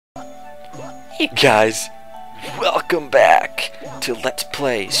Hey guys, welcome back to Let's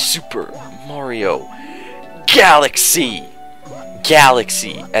Play Super Mario Galaxy.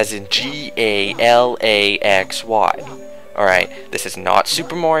 Galaxy, as in G-A-L-A-X-Y. Alright, this is not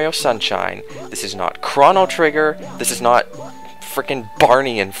Super Mario Sunshine. This is not Chrono Trigger. This is not frickin'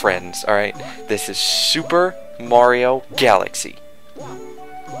 Barney and Friends. Alright, this is Super Mario Galaxy.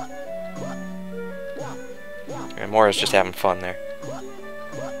 And Mario's just having fun there.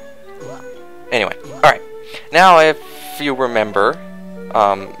 Anyway, alright. Now, if you remember,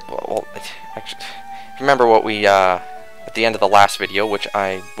 well, actually, remember what we, at the end of the last video, which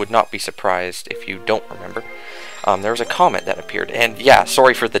I would not be surprised if you don't remember, there was a comment that appeared. And yeah,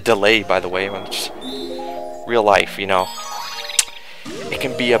 sorry for the delay, by the way. It's real life, you know. It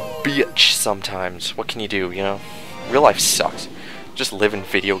can be a bitch sometimes. What can you do, you know? Real life sucks. Just live in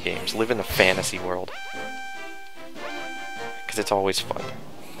video games. Live in the fantasy world. Because it's always fun.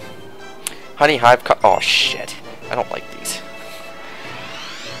 Honey Hive oh shit. I don't like these.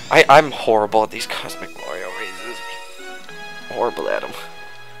 I'm horrible at these Cosmic Mario races. Horrible at them.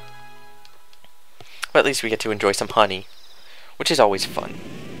 But at least we get to enjoy some honey. Which is always fun.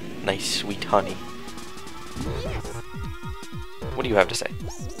 Nice sweet honey. What do you have to say?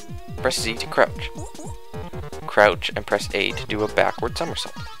 Press Z to crouch. Crouch and press A to do a backward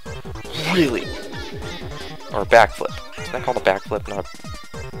somersault. Really? Or a backflip. Isn't that called a backflip? Not a...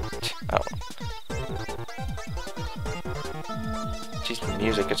 I don't know. Jeez, the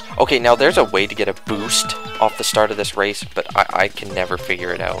music is... Okay, now there's a way to get a boost off the start of this race, but I can never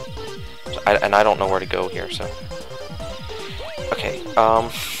figure it out. So and I don't know where to go here, so... Okay,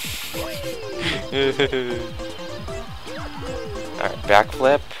 Alright,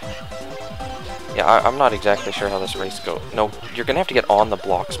 backflip. Yeah, I'm not exactly sure how this race goes. No, you're gonna have to get on the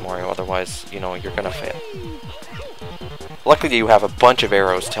blocks, Mario, otherwise, you know, you're gonna fail. Luckily, you have a bunch of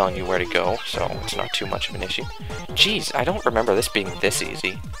arrows telling you where to go, so it's not too much of an issue. Jeez, I don't remember this being this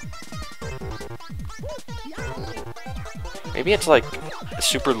easy. Maybe it's like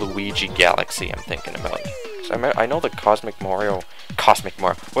Super Luigi Galaxy I'm thinking about. So I know the Cosmic Mario...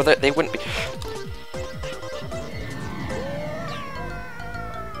 Well, they wouldn't be...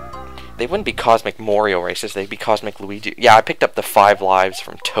 They wouldn't be Cosmic Mario races, they'd be Cosmic Luigi... Yeah, I picked up the 5 lives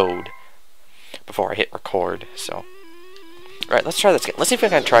from Toad before I hit record, so... Alright, let's try this again. Let's see if I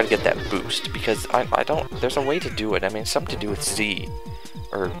can try to get that boost, because I don't... There's a way to do it. I mean, something to do with Z.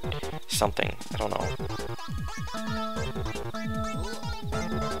 Or something. I don't know.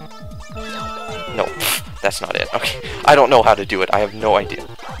 No, that's not it. Okay, I don't know how to do it. I have no idea.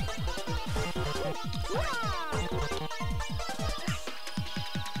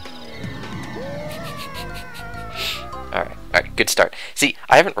 Alright, good start. See,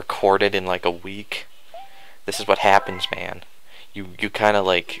 I haven't recorded in like a week. This is what happens, man. You kind of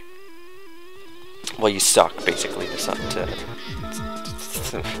like... Well, you suck, basically, to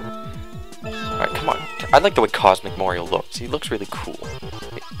Alright, come on. I like the way Cosmic Mario looks. He looks really cool.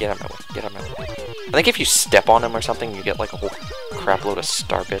 Get out of my way. Get out of my way. I think if you step on him or something, you get like a whole crap load of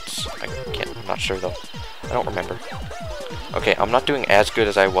star bits. I'm not sure, though. I don't remember. Okay, I'm not doing as good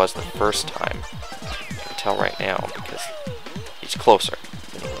as I was the first time. I can tell right now, because he's closer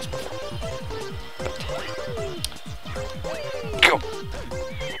than he was before. Go!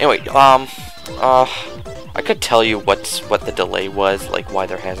 Anyway, I could tell you what the delay was, like why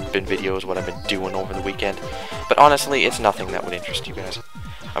there hasn't been videos, what I've been doing over the weekend, but honestly, it's nothing that would interest you guys.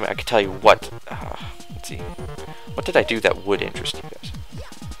 I mean, I could tell you what, let's see, what did I do that would interest you guys?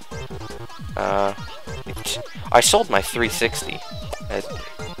 I sold my 360.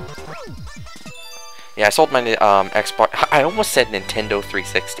 Yeah, I sold my Xbox. I almost said Nintendo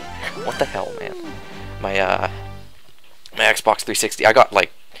 360. What the hell, man? My Xbox 360. I got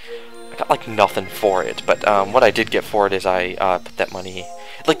like nothing for it, but what I did get for it is I put that money...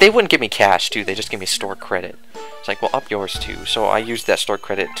 Like, they wouldn't give me cash, too, they just give me store credit. It's like, well, up yours, too. So I used that store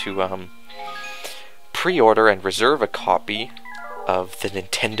credit to pre-order and reserve a copy of the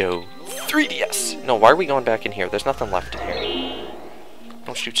Nintendo 3DS. No, why are we going back in here? There's nothing left in here.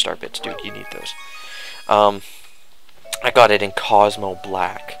 Don't shoot star bits, dude, you need those. I got it in Cosmo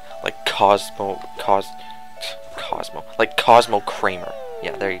Black. Like Cosmo Kramer.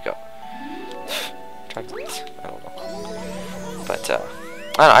 Yeah, there you go. I don't know. But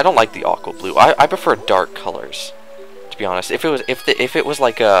I don't like the aqua blue. I prefer dark colors, to be honest. If it was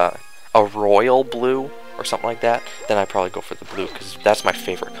like a royal blue or something like that, then I'd probably go for the blue, because that's my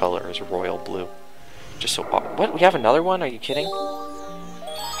favorite color, is royal blue. Just so... What? We have another one? Are you kidding?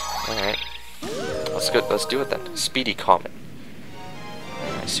 Alright. Let's do it then. Speedy Comet.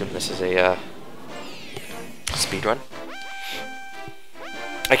 I assume this is a speed run.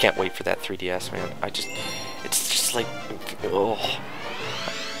 I can't wait for that 3DS, man. It's just like, ugh.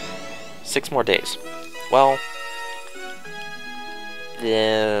 6 more days. Well,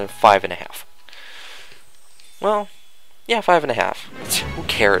 5.5. Well, yeah, 5.5. Who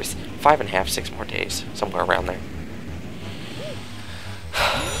cares? 5.5, 6 more days, somewhere around there.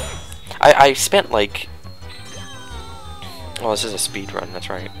 I spent like, oh, this is a speed run. That's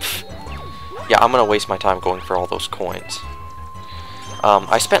right. Yeah, I'm gonna waste my time going for all those coins.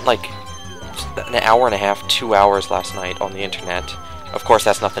 I spent like an hour and a half, 2 hours last night on the internet. Of course,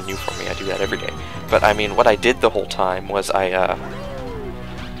 that's nothing new for me. I do that every day. But I mean, what I did the whole time was I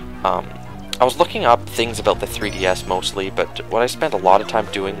was looking up things about the 3DS mostly, but what I spent a lot of time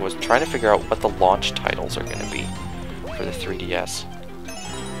doing was trying to figure out what the launch titles are going to be for the 3DS.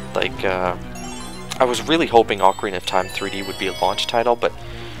 Like, I was really hoping Ocarina of Time 3D would be a launch title, but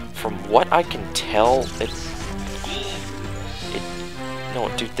from what I can tell, no,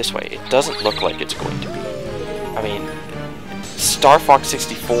 dude, this way. It doesn't look like it's going to be. I mean, Star Fox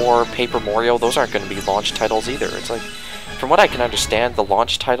 64, Paper Mario, those aren't going to be launch titles either. It's like, from what I can understand, the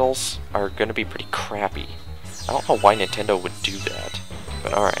launch titles are going to be pretty crappy. I don't know why Nintendo would do that,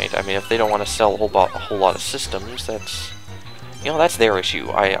 but alright. I mean, if they don't want to sell a whole lot of systems, that's, you know, that's their issue.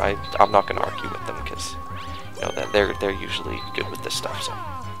 I'm not going to argue with them, because, you know, that they're usually good with this stuff, so.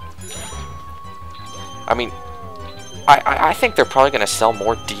 I mean, I think they're probably going to sell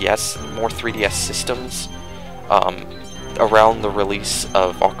more 3DS systems around the release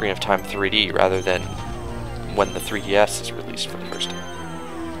of Ocarina of Time 3D rather than when the 3DS is released for the first time.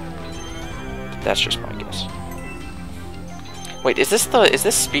 That's just my guess. Wait, is this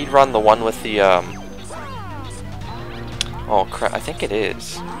speedrun the one with the oh crap, I think it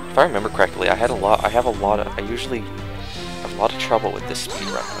is. If I remember correctly, I usually have a lot of trouble with this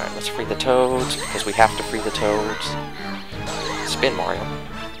speedrun. Alright, let's free the toads, because we have to free the toads. Spin, Mario.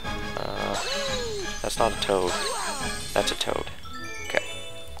 That's not a toad. That's a toad. Okay.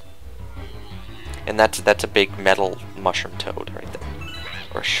 And that's a big metal mushroom toad right there.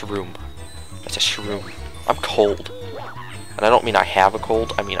 Or a shroom. That's a shroom. I'm cold. And I don't mean I have a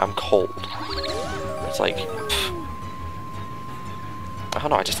cold, I mean I'm cold. It's like, pff. I don't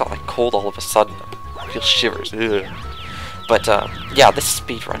know, I just felt like cold all of a sudden. I feel shivers. Ugh. But, yeah, this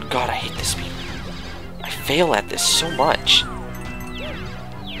speedrun. God, I hate this speedrun. I fail at this so much.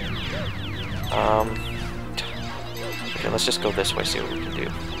 Okay, let's just go this way, see what we can do.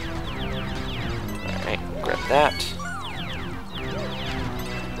 Alright, grab that.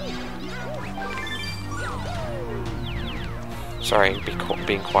 Sorry,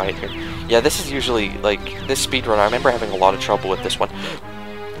 being quiet here. Yeah, this is usually, like, this speedrun, I remember having a lot of trouble with this one.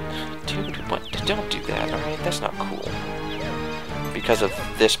 Dude, what? Don't do that, alright? That's not cool. Because of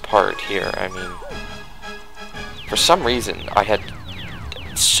this part here, I mean... For some reason, I had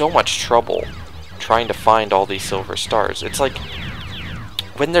so much trouble trying to find all these silver stars. It's like,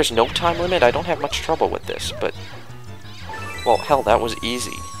 when there's no time limit, I don't have much trouble with this, but... Well, hell, that was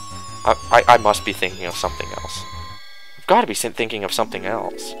easy. I must be thinking of something else. I've got to be thinking of something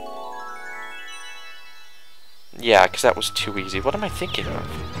else. Yeah, because that was too easy. What am I thinking of?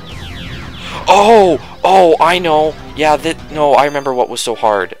 Oh, I know. Yeah, no, I remember what was so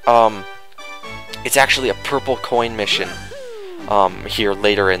hard. It's actually a purple coin mission, here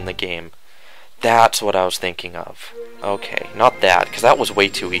later in the game. That's what I was thinking of. Okay, not that, because that was way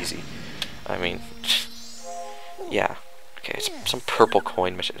too easy. I mean, yeah. Okay, some purple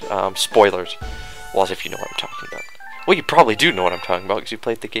coin mission. Spoilers. Well, as if you know what I'm talking about. Well, you probably do know what I'm talking about, because you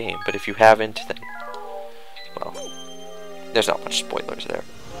played the game. But if you haven't, then... Well, there's not much spoilers there.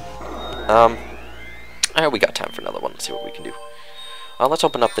 Alright, we got time for another one. Let's see what we can do. Let's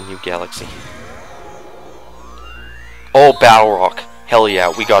open up the new galaxy. Oh, Battle Rock. Hell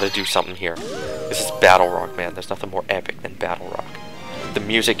yeah, we gotta do something here. This is Battle Rock, man. There's nothing more epic than Battle Rock. The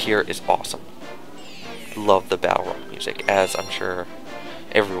music here is awesome. Love the Battle Rock music, as I'm sure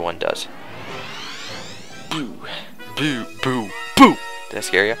everyone does. Boo. Boo. Boo. Boo! Did that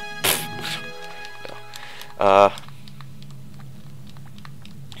scare you? No.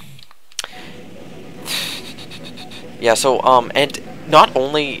 Yeah, so, and not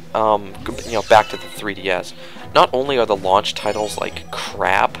only, you know, back to the 3DS, not only are the launch titles, like,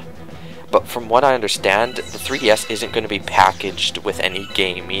 crap, but from what I understand, the 3DS isn't going to be packaged with any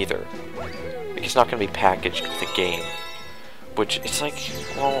game either. Like, it's not going to be packaged with a game. Which, it's like,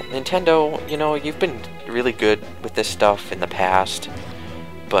 well, Nintendo, you know, you've been really good with this stuff in the past,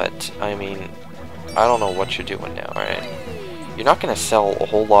 but, I mean, I don't know what you're doing now, alright? You're not going to sell a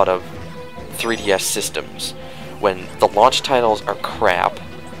whole lot of 3DS systems when the launch titles are crap,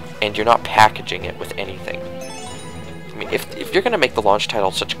 and you're not packaging it with anything. I mean, if you're gonna make the launch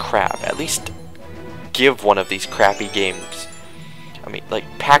title such crap, at least give one of these crappy games. I mean, like,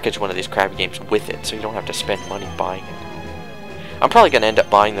 package one of these crappy games with it, so you don't have to spend money buying it. I'm probably gonna end up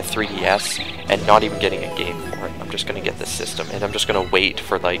buying the 3DS and not even getting a game for it. I'm just gonna get this system, and I'm just gonna wait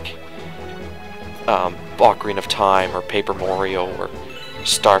for like Ocarina of Time or Paper Mario or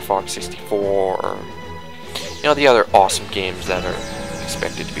Star Fox 64 or you know the other awesome games that are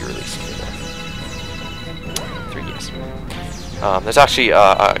expected to be released for the 3DS. There's actually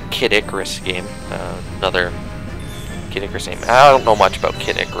a Kid Icarus game, another Kid Icarus game. I don't know much about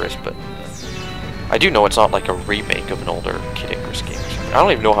Kid Icarus, but I do know it's not like a remake of an older Kid Icarus game. I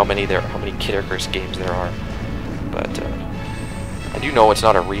don't even know how many Kid Icarus games there are, but I do know it's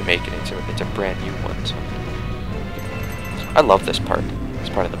not a remake and it's a brand new one. So I love this part. This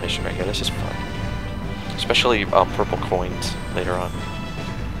part of the mission right here. This is fun, especially purple coins later on.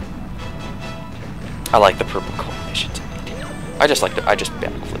 I like the purple coin missions. I just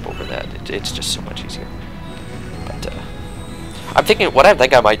backflip over that. It's just so much easier. But I'm thinking what I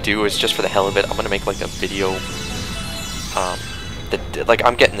think I might do is just for the hell of it, I'm gonna make like a video. Like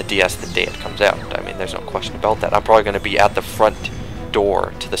I'm getting the DS the day it comes out. I mean, there's no question about that. I'm probably gonna be at the front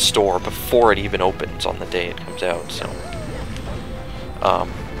door to the store before it even opens on the day it comes out. So,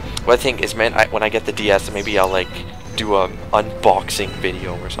 what I think is, man, when I get the DS, maybe I'll like do a unboxing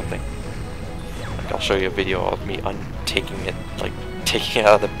video or something. Like I'll show you a video of me taking it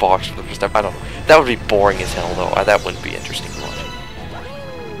out of the box for the first time. I don't know. That would be boring as hell, though. That wouldn't be interesting to watch.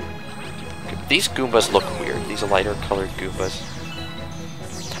 These Goombas look weird. These lighter colored Goombas.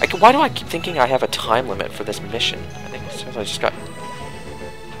 Why do I keep thinking I have a time limit for this mission? I think it's because I just got...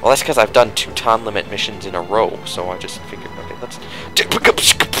 Well, that's because I've done 2 time limit missions in a row, so I just figured, okay, let's...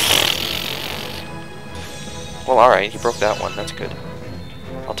 Well, alright, he broke that one. That's good.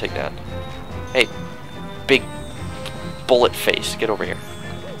 I'll take that. Hey, big bullet face, get over here.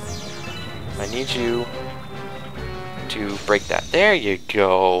 I need you to break that. There you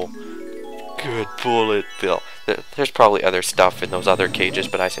go. Good bullet, Bill. There's probably other stuff in those other cages,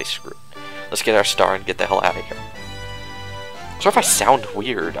 but I say screw it. Let's get our star and get the hell out of here. So if I sound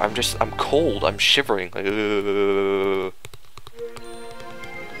weird, I'm cold, I'm shivering. Like, it's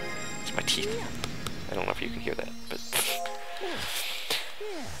my teeth. I don't know if you can hear that, but...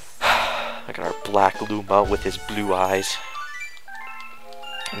 I got our black Luma with his blue eyes.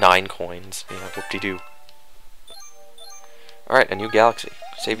 9 coins. Yeah, whoop-de-doo. Alright, a new galaxy.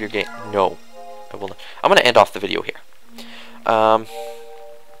 Save your game. No. I will not. I'm going to end off the video here.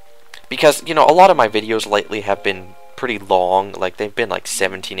 Because, you know, a lot of my videos lately have been pretty long. Like, they've been like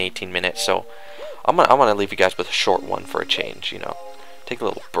 17, 18 minutes. So, I'm gonna leave you guys with a short one for a change, you know. Take a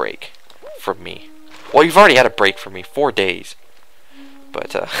little break from me. Well, you've already had a break from me. 4 days.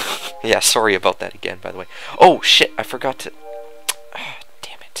 But, yeah, sorry about that again, by the way. Oh, shit, I forgot to...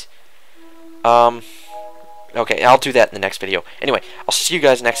 damn it. Okay, I'll do that in the next video. Anyway, I'll see you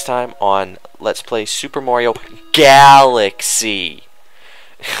guys next time on Let's Play Super Mario Galaxy.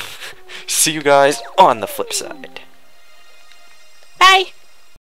 See you guys on the flip side.